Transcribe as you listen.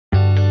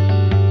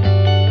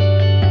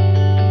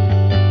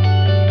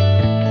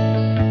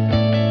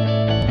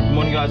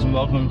guys, and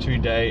welcome to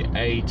day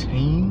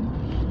 18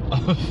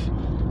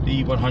 of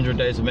the 100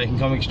 Days of Making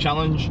Comics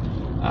challenge.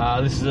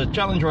 This is a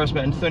challenge where I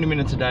spend 30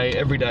 minutes a day,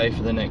 every day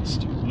for the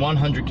next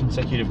 100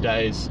 consecutive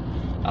days,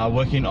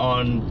 working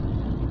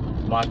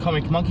on my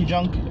comic Monkey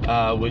Junk,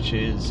 which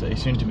is a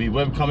soon-to-be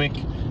webcomic,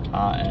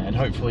 and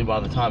hopefully by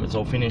the time it's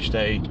all finished,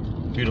 a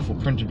beautiful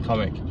printed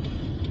comic.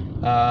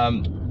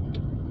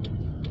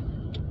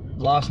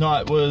 Last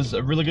night was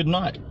a really good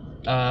night.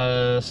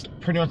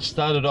 Pretty much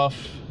started off,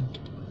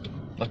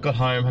 I got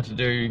home, had to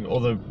do all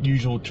the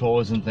usual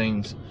chores and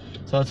things.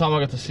 So by the time I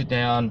got to sit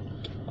down,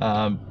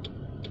 the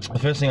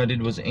first thing I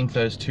did was ink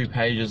those 2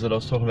 pages that I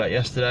was talking about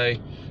yesterday.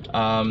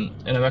 And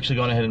I've actually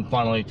gone ahead and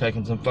finally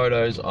taken some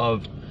photos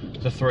of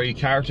the 3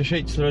 character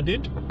sheets that I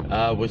did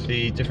with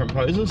the different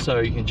poses, so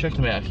you can check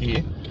them out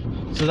here.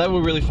 So they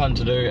were really fun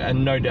to do,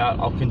 and no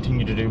doubt I'll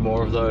continue to do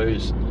more of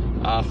those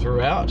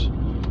throughout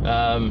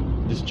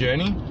this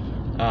journey.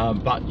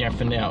 But yeah,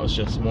 for now it's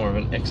just more of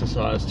an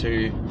exercise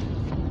to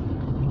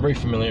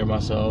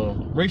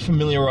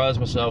refamiliarize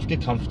myself,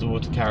 get comfortable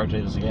with the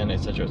characters again,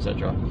 etc,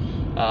 etc.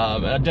 And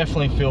I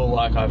definitely feel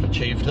like I've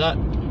achieved that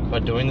by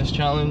doing this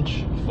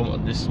challenge,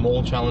 this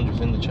small challenge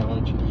within the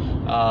challenge.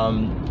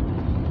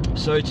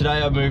 So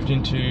today I moved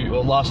into,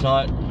 well, last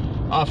night,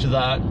 after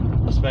that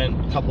I spent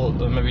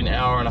maybe an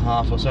hour and a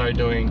half or so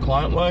doing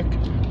client work,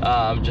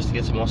 just to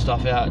get some more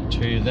stuff out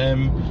to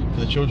them for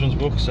the children's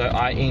book. So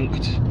I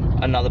inked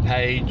another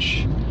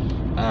page,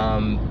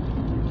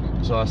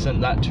 so I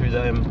sent that to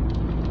them.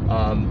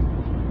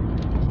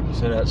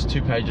 So that's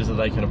 2 pages that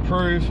they can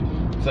approve.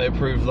 If they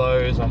approve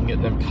those, I can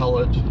get them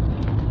coloured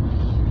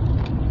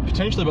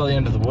potentially by the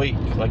end of the week.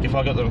 Like if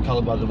I got them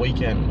coloured by the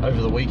weekend, over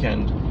the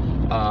weekend,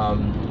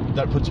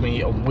 that puts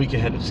me a week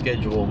ahead of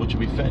schedule, which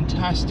would be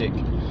fantastic.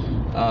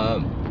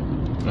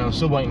 And I'm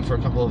still waiting for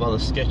a couple of other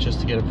sketches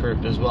to get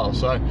approved as well,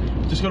 so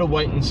just got to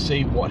wait and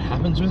see what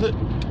happens with it.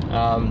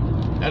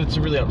 And it's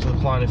really up to the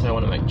client if they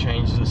want to make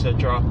changes,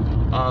 etc.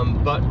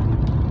 But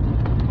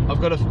I've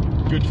got a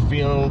good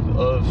feel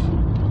of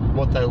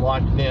what they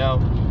like now.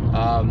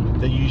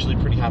 They're usually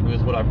pretty happy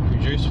with what I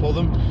produce for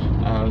them,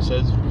 so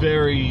it's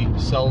very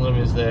seldom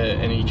is there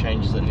any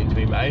changes that need to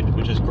be made,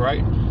 which is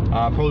great.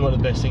 Probably one of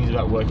the best things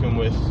about working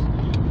with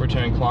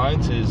return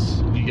clients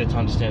is you get to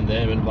understand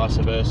them and vice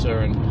versa,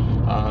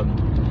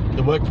 and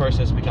the work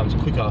process becomes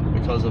quicker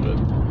because of it,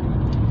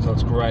 so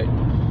it's great.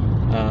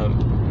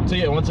 So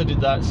yeah, once I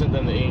did that, sent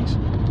them the inks,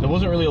 there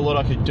wasn't really a lot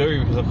I could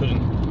do because I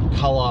couldn't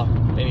colour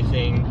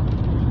anything.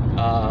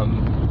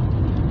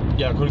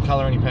 Yeah, I couldn't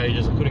colour any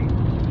pages, I couldn't,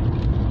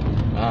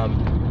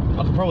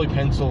 I could probably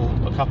pencil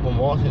a couple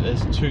more. I think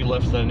there's 2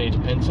 left that I need to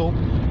pencil.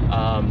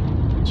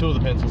 2 of the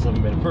pencils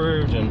haven't been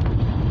approved,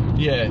 and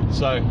yeah,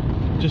 so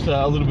just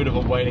a little bit of a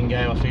waiting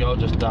game. I think I'll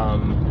just,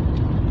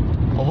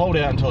 I'll hold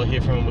out until I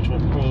hear from them, which will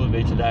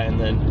probably be today, and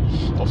then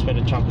I'll spend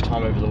a chunk of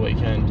time over the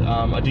weekend.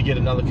 I did get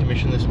another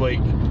commission this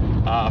week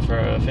for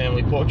a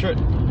family portrait,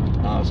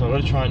 so I'm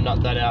going to try and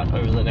nut that out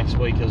over the next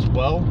week as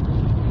well.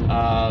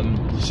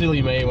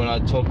 Silly me, when I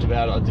talked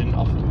about it,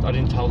 I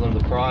didn't tell them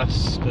the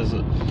price because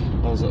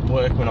I was at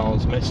work when I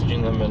was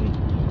messaging them,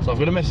 and so I've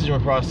got to message them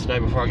a price today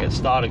before I get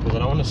started, because I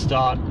don't want to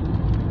start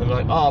and be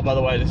like, oh, by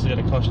the way, this is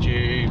going to cost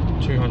you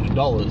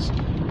 $200,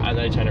 and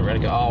they turn it around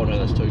and go, oh no,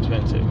 that's too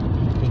expensive.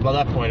 Because by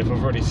that point, if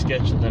I've already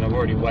sketched it, then I've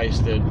already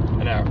wasted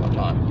an hour of my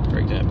time, for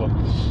example.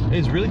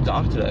 It's really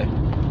dark today.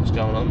 What's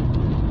going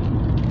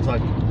on? It's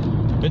like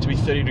meant to be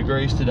 30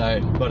 degrees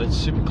today, but it's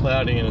super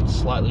cloudy and it's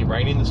slightly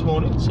raining this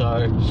morning,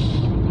 so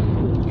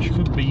it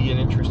could be an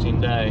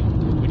interesting day.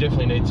 We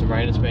definitely need some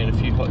rain. It's been a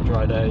few hot,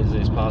 dry days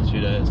these past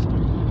few days.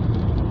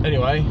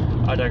 Anyway,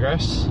 I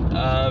digress.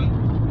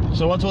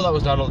 So once all that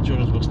was done, all the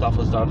children's book stuff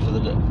was done for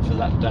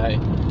that day,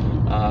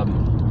 I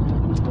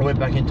went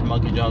back into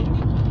Monkey Junk,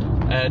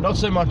 and not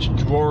so much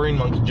drawing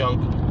Monkey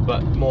Junk,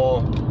 but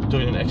more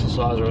doing an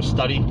exercise or a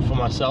study for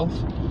myself.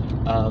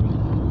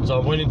 So I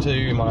went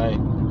into my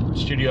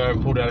studio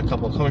and pulled out a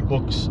couple of comic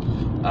books.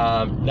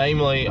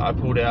 Namely, I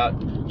pulled out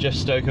Jeff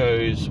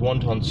Stokoe's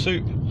Wonton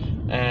Soup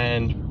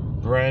and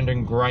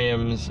Brandon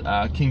Graham's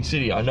King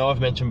City. I know I've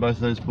mentioned both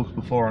of those books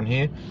before on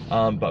here,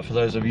 but for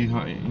those of you who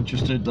are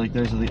interested, like,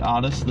 those are the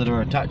artists that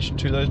are attached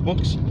to those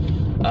books.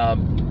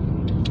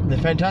 They're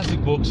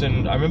fantastic books,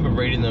 and I remember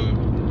reading them.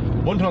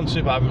 Wonton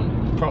Soup I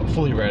haven't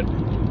fully read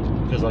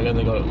because I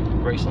only got it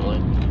recently.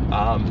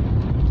 I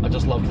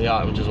just loved the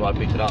art, which is why I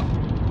picked it up.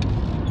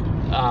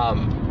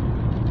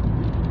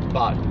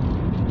 But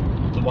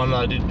the one that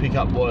I did pick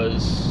up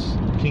was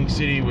King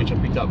City, which I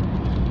picked up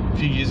a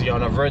few years ago,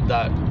 and I've read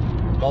that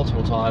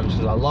multiple times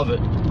because I love it.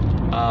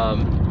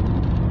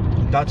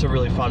 That's a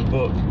really fun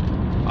book.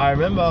 I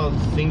remember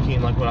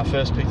thinking, like, when I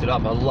first picked it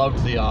up, I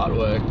loved the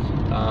artwork.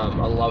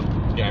 I loved,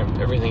 you know,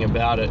 everything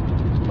about it.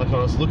 Like, when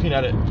I was looking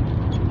at it,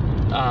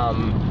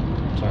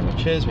 sorry, my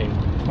chair's been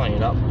playing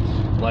it up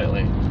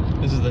lately.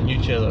 This is the new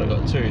chair that I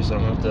got too, so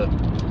I'm going to have to,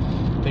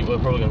 I think we're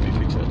probably going to be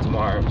fixing it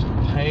tomorrow. It's a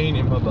pain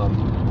in my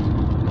bum.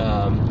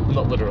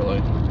 Not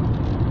literally.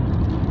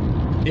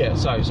 Yeah,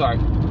 so sorry.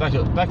 Back to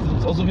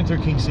I was looking through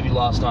King City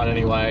last night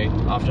anyway,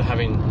 after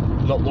having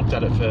not looked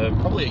at it for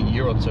probably a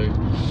year or two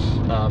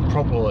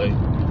properly.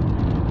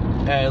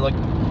 And like,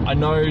 I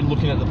know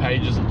looking at the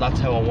pages that's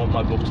how I want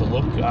my book to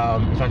look.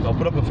 In fact, I'll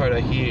put up a photo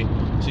here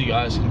so you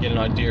guys can get an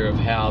idea of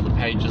how the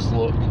pages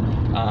look,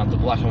 the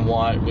black and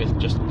white with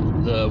just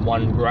the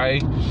one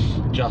grey,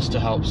 just to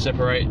help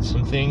separate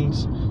some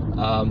things.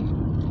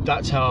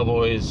 That's how I've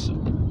always,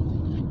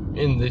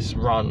 in this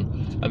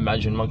run,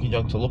 imagined Monkey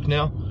Junk to look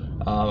now.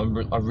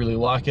 I really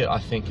like it. I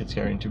think it's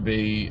going to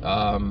be,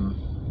 I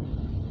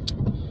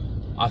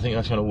think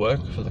that's going to work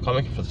for the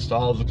comic, for the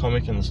style of the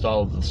comic and the style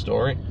of the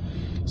story.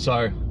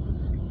 So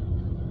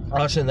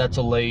I sent that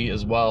to Lee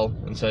as well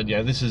and said,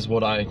 yeah, this is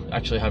what I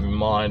actually have in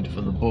mind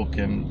for the book,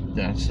 and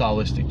you know,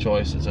 stylistic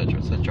choice, etc.,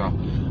 etc.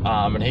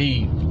 And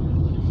he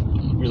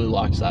really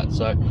likes that,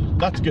 so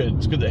that's good.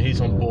 It's good that he's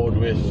on board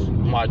with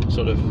my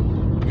sort of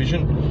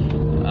vision,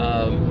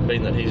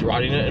 being that he's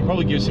writing it. It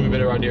probably gives him a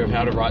better idea of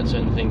how to write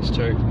certain things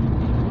too,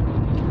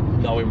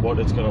 knowing what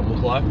it's going to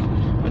look like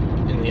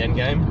in the end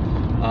game.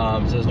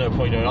 So there's no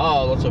point doing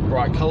lots of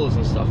bright colours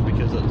and stuff,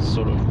 because it's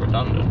sort of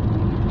redundant.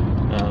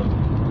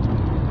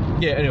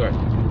 Yeah, anyway,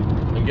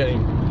 I'm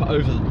getting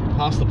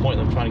past the point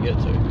I'm trying to get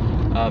to.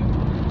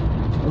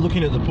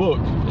 Looking at the book,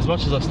 as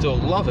much as I still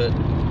love it,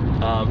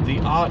 the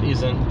art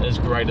isn't as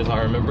great as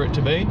I remember it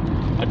to be.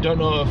 I don't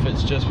know if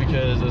it's just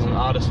because as an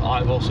artist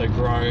I've also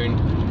grown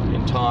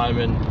in time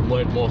and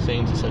learned more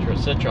things, etc.,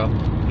 etc.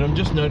 But I'm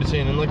just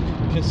noticing, and like,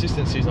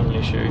 consistency is not an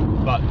issue,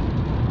 but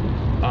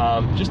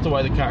just the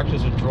way the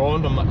characters are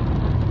drawn, I'm like,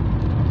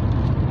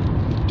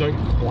 don't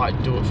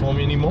quite do it for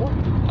me anymore.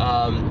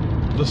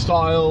 The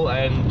style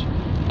and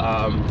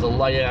the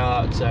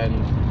layouts and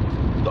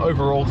the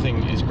overall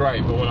thing is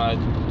great, but when I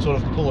sort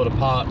of pull it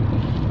apart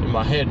in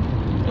my head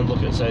and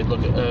look at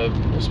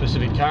a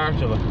specific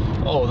character, like,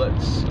 oh,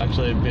 that's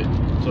actually a bit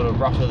sort of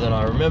rougher than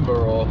I remember,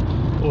 or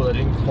oh, they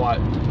didn't quite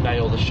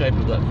nail the shape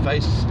of that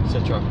face,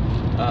 etc.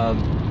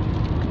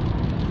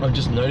 I'm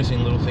just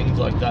noticing little things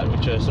like that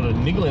which are sort of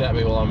niggling at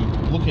me while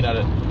I'm looking at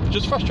it, which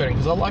is frustrating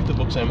because I like the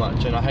book so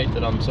much, and I hate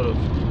that I'm sort of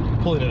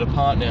pulling it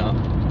apart now.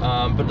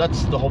 But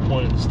that's the whole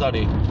point of the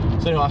study.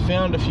 So anyway, I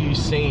found a few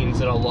scenes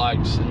that I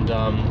liked, and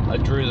I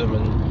drew them,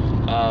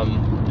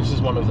 and this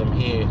is one of them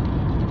here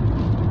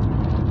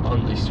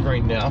on the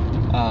screen now.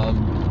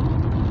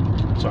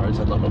 Sorry, it's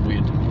had like a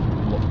weird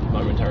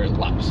momentary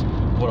lapse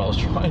of what I was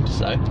trying to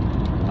say.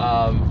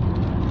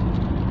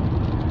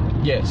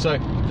 Yeah, so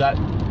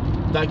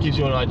that gives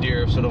you an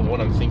idea of sort of what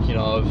I'm thinking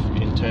of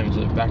in terms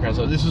of background.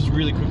 So this is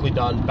really quickly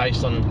done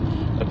based on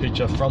a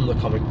picture from the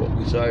comic book,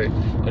 so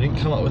I didn't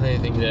come up with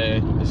anything there.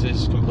 This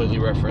is completely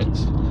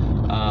referenced.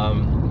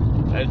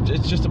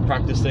 It's just a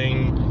practice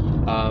thing.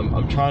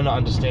 I'm trying to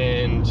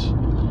understand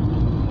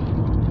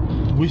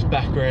with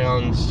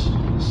backgrounds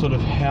sort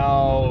of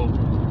how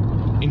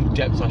in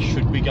depth I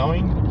should be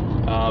going,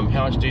 how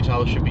much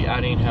detail I should be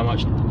adding, how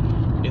much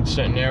in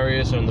certain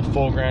areas. So in the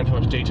foreground, how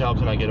much detail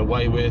can I get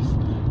away with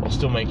while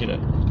still making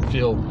it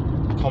feel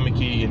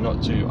comic-y and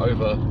not too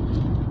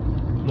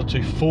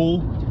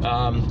full.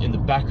 In the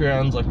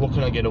backgrounds, like, what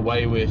can I get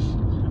away with?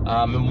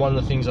 And one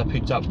of the things I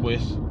picked up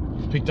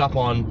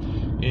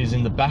on is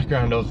in the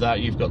background of that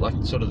you've got like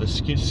sort of the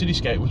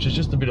cityscape, which is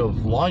just a bit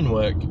of line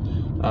work,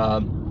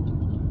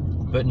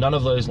 but none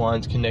of those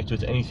lines connect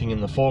with anything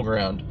in the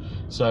foreground.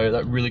 So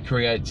that really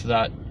creates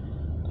that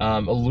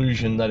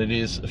illusion that it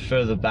is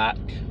further back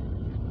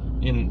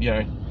in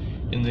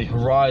the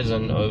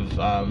horizon of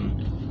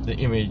the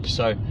image.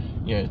 So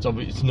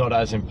it's not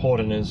as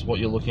important as what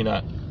you're looking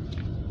at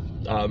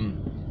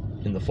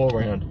in the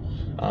foreground,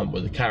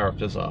 where the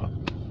characters are.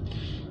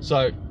 So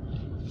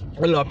I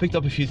don't know, I picked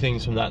up a few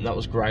things from that, and that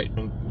was great.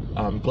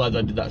 I'm glad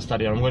I did that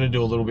study. I'm going to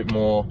do a little bit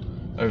more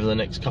over the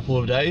next couple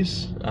of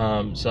days.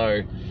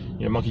 So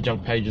Monkey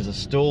Junk pages are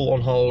still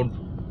on hold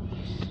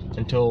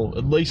until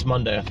at least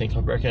Monday, I think. I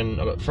reckon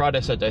I've got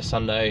Friday, Saturday,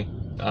 Sunday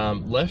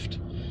left.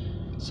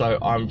 So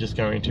I'm just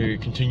going to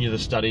continue the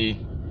study,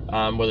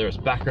 whether it's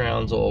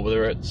backgrounds or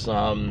whether it's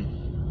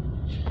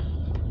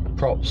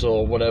props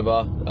or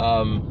whatever.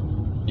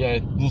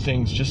 Little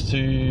things just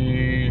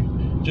to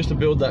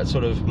build that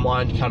sort of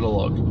mind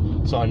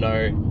catalogue, so I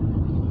know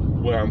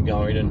where I'm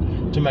going,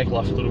 and to make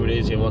life a little bit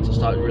easier once I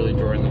start really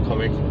drawing the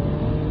comic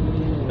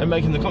and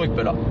making the comic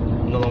better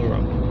in the long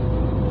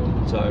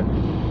run. So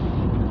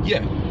yeah,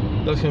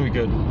 that's going to be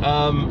good.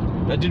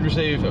 I did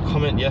receive a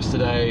comment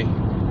yesterday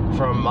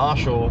from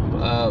Marshall.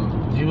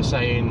 He was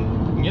saying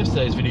in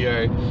yesterday's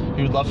video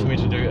he would love for me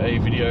to do a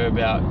video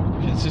about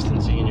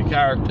consistency in your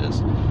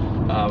characters,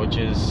 which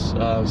is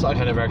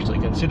something I never actually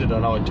considered. I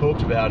know I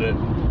talked about it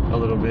a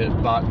little bit,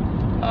 but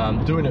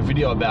doing a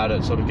video about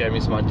it sort of gave me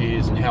some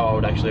ideas and how I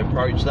would actually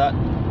approach that,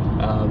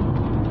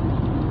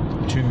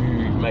 to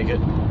make it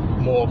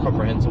more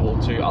comprehensible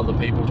to other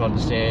people to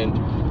understand,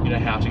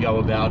 how to go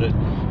about it.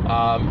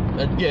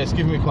 And yeah, it's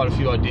given me quite a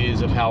few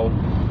ideas of how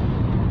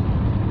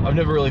I've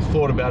never really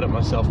thought about it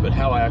myself, but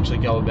how I actually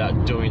go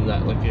about doing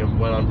that. Like,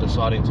 when I'm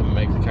deciding to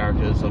make the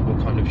characters, like, what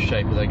kind of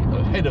shape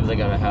head are they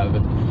going to have,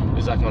 and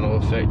is that going to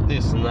affect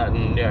this and that,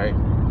 and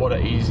what are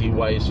easy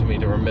ways for me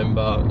to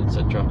remember,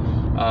 etc.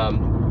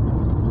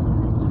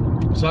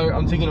 So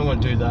I'm thinking I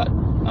want to do that.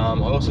 I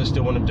also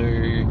still want to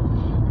do,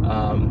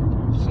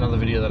 there's another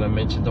video that I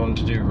mentioned I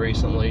wanted to do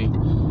recently,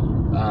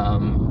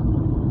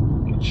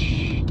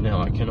 which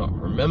now I cannot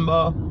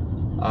remember.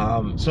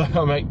 So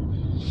I'll make,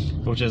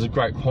 which is a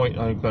great point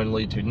I'm going to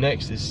lead to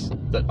next, is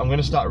that I'm going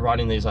to start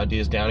writing these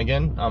ideas down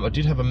again. I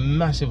did have a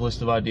massive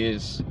list of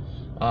ideas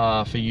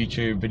for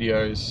YouTube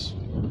videos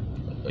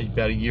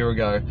about a year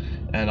ago,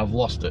 and I've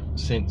lost it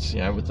since, you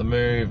know, with the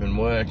move and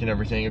work and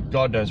everything.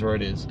 God knows where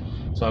it is.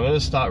 So I'm going to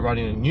start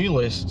writing a new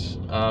list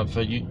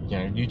for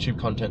YouTube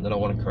content that I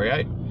want to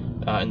create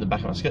in the back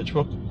of my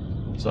sketchbook,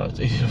 so it's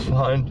easy to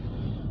find.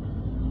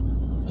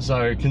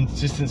 So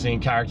consistency in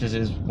characters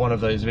is one of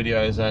those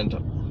videos, and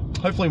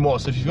hopefully more.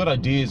 So if you've got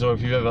ideas, or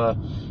if you've ever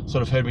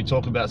sort of heard me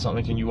talk about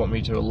something and you want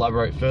me to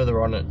elaborate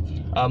further on it,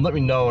 let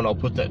me know and I'll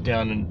put that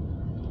down. And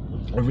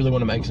I really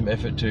want to make some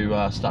effort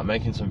to start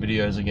making some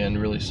videos again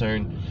really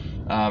soon.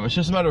 It's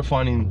just a matter of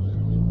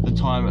finding the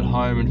time at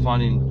home and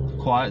finding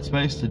quiet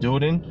space to do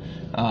it in.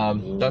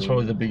 That's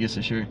probably the biggest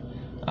issue.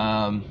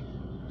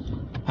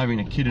 Having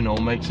a kid and all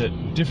makes it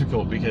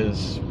difficult,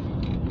 because,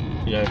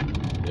 you know,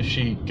 if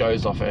she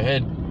goes off her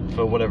head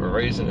for whatever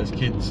reason, as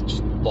kids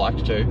just like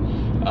to,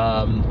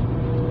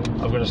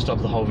 I've got to stop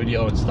the whole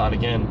video and start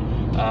again,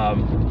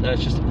 and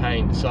it's just a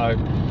pain. So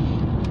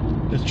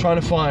it's trying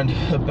to find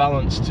a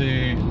balance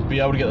to be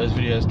able to get those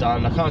videos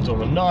done. I can't do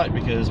them at night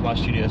because my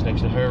studio is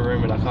next to her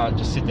room, and I can't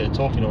just sit there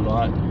talking all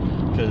night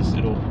because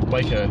it'll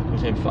wake her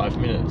within 5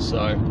 minutes. So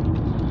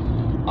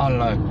I don't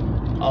know,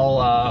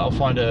 I'll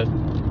find a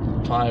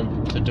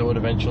time to do it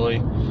eventually,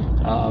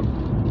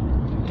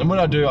 and when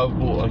I do, I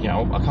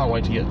can't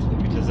wait to get to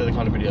them, because they're the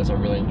kind of videos I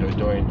really enjoy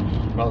doing,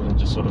 rather than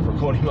just sort of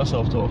recording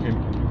myself talking.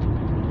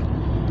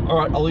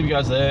 Alright, I'll leave you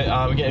guys there.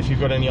 Again, if you've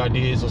got any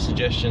ideas or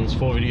suggestions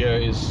for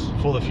videos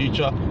for the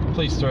future,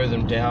 please throw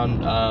them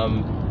down.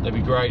 That'd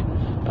be great.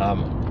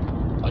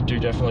 I do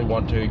definitely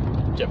want to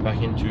get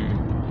back into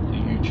the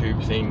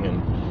YouTube thing,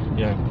 and,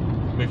 you know,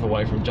 move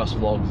away from just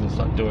vlogs and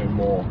start doing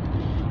more,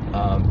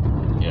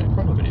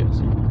 proper videos.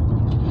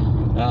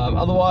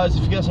 Otherwise,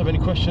 if you guys have any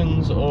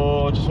questions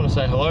or just want to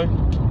say hello,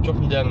 drop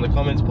them down in the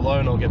comments below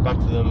and I'll get back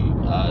to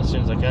them as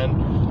soon as I can.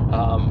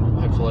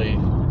 Hopefully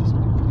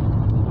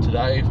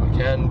today if I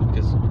can,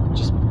 because I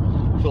just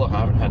feel like I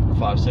haven't had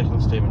 5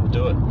 seconds to even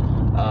do it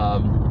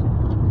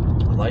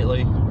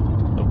lately.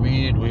 A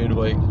weird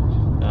week.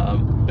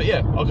 But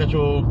yeah, I'll catch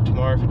you all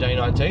tomorrow for day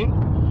 19.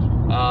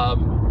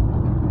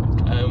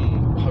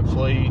 And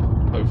hopefully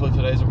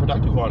today's a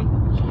productive one.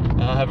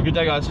 Have a good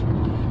day, guys.